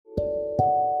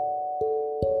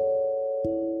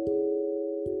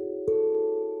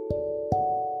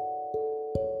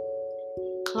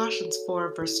Colossians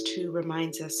 4, verse 2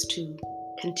 reminds us to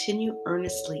continue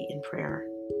earnestly in prayer,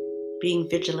 being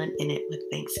vigilant in it with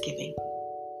thanksgiving.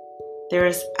 There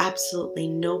is absolutely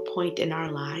no point in our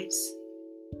lives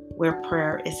where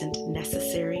prayer isn't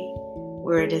necessary,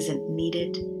 where it isn't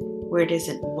needed, where it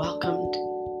isn't welcomed,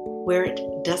 where it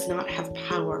does not have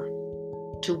power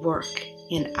to work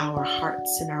in our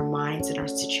hearts, in our minds, in our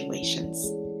situations.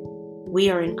 We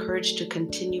are encouraged to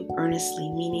continue earnestly,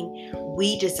 meaning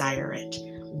we desire it.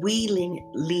 We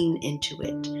lean into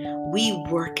it. We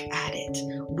work at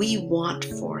it. We want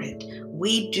for it.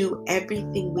 We do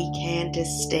everything we can to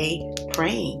stay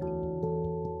praying,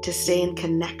 to stay in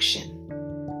connection.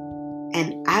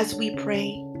 And as we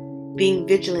pray, being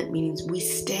vigilant means we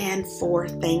stand for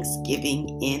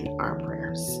thanksgiving in our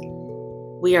prayers.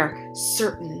 We are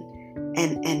certain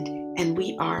and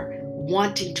we are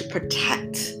wanting to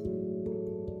protect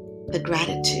the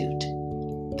gratitude,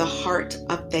 the heart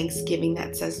of thanksgiving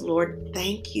that says, Lord,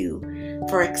 thank you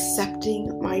for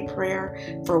accepting my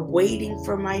prayer, for waiting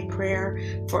for my prayer,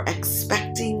 for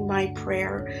expecting my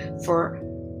prayer, for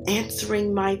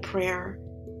answering my prayer,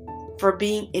 for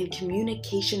being in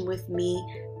communication with me.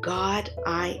 God,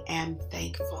 I am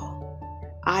thankful.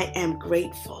 I am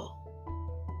grateful.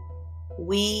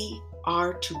 We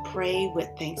are to pray with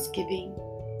thanksgiving,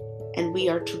 and we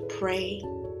are to pray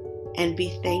and be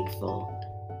thankful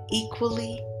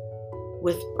equally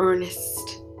with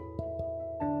earnest.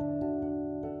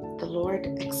 The Lord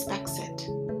expects it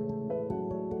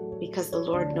because the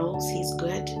Lord knows He's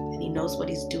good and He knows what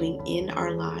He's doing in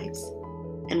our lives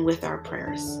and with our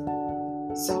prayers.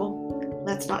 So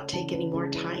let's not take any more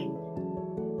time,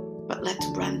 but let's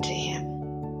run to Him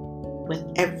with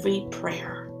every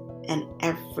prayer and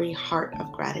every heart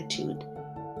of gratitude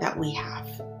that we have.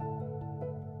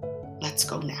 Let's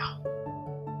go now.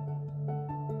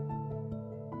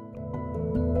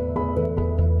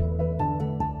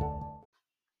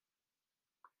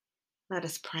 Let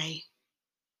us pray.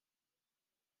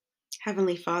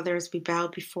 Heavenly Father, as we bow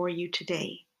before you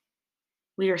today,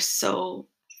 we are so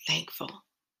thankful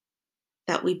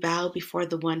that we bow before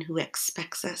the one who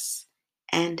expects us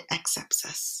and accepts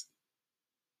us,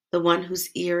 the one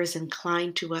whose ear is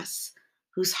inclined to us,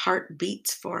 whose heart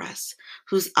beats for us,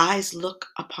 whose eyes look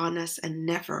upon us and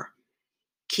never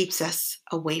keeps us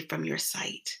away from your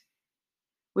sight.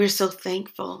 We're so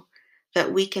thankful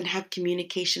that we can have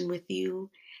communication with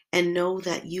you and know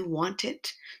that you want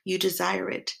it, you desire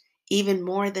it, even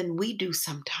more than we do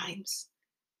sometimes.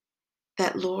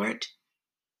 That, Lord,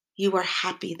 you are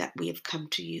happy that we have come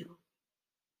to you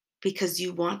because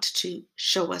you want to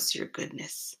show us your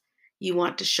goodness. You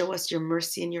want to show us your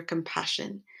mercy and your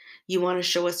compassion. You want to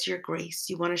show us your grace.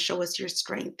 You want to show us your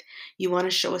strength. You want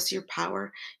to show us your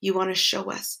power. You want to show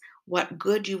us what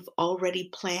good you've already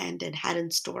planned and had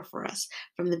in store for us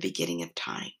from the beginning of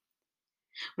time.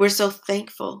 We're so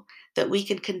thankful that we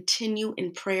can continue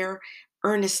in prayer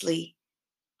earnestly,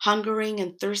 hungering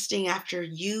and thirsting after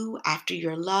you, after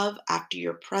your love, after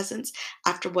your presence,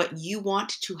 after what you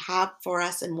want to have for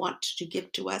us and want to give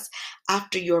to us,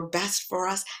 after your best for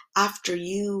us, after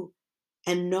you,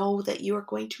 and know that you are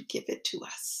going to give it to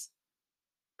us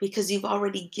because you've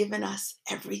already given us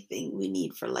everything we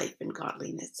need for life and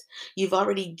godliness. You've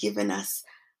already given us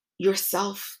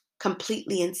yourself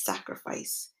completely in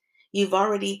sacrifice. You've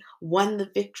already won the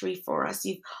victory for us.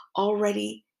 You've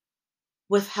already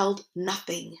withheld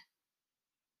nothing.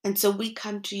 And so we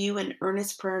come to you in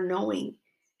earnest prayer, knowing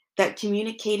that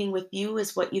communicating with you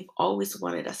is what you've always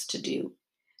wanted us to do,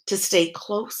 to stay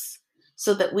close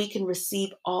so that we can receive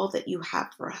all that you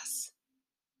have for us.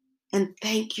 And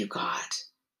thank you, God,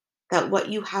 that what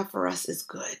you have for us is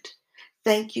good.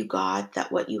 Thank you, God,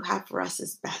 that what you have for us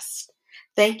is best.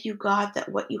 Thank you, God, that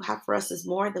what you have for us is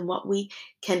more than what we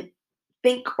can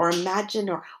think or imagine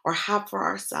or have for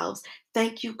ourselves.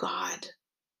 Thank you, God,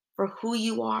 for who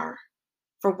you are,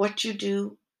 for what you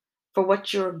do, for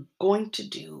what you're going to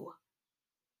do.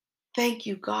 Thank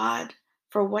you, God,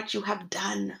 for what you have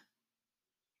done.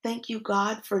 Thank you,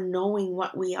 God, for knowing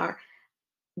what we are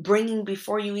bringing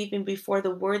before you even before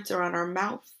the words are on our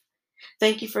mouth.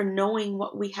 Thank you for knowing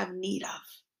what we have need of.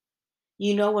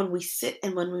 You know when we sit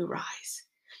and when we rise.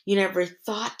 You know every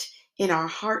thought in our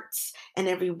hearts and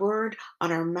every word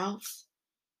on our mouth.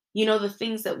 You know the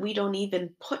things that we don't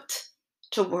even put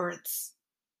to words.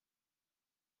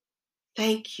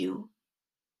 Thank you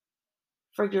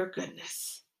for your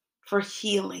goodness, for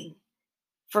healing,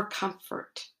 for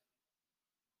comfort,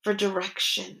 for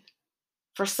direction,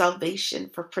 for salvation,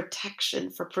 for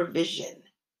protection, for provision,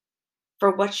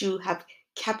 for what you have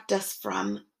kept us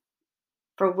from,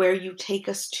 for where you take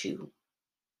us to.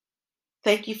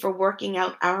 Thank you for working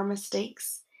out our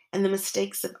mistakes and the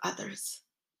mistakes of others.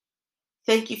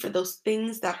 Thank you for those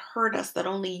things that hurt us that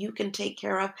only you can take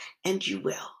care of, and you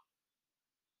will.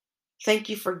 Thank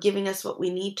you for giving us what we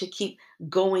need to keep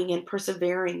going and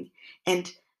persevering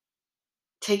and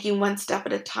taking one step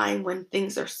at a time when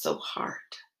things are so hard.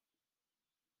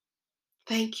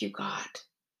 Thank you, God,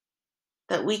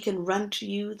 that we can run to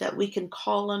you, that we can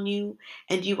call on you,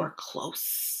 and you are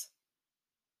close.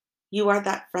 You are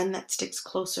that friend that sticks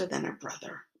closer than a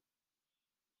brother.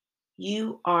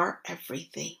 You are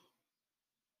everything.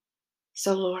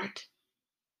 So, Lord,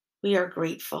 we are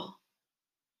grateful.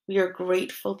 We are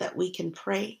grateful that we can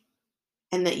pray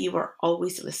and that you are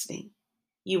always listening.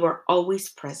 You are always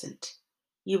present.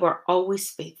 You are always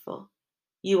faithful.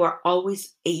 You are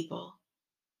always able.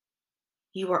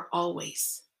 You are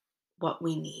always what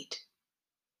we need.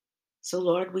 So,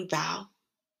 Lord, we bow,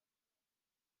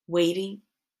 waiting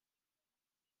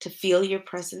to feel your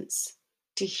presence,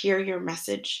 to hear your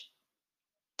message,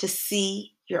 to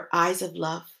see your eyes of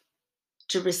love,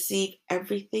 to receive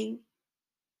everything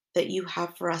that you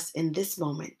have for us in this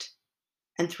moment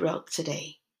and throughout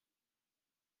today.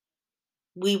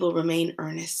 We will remain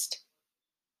earnest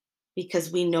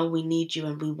because we know we need you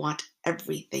and we want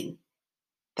everything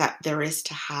that there is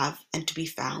to have and to be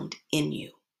found in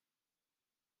you.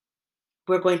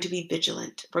 We're going to be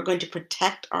vigilant. We're going to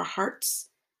protect our hearts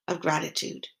of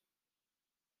gratitude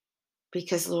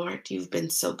because, Lord, you've been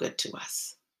so good to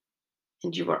us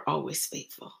and you are always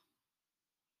faithful.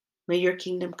 May your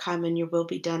kingdom come and your will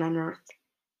be done on earth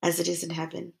as it is in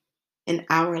heaven, in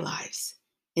our lives,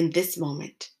 in this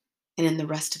moment, and in the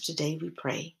rest of today, we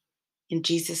pray. In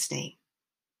Jesus' name,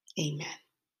 amen.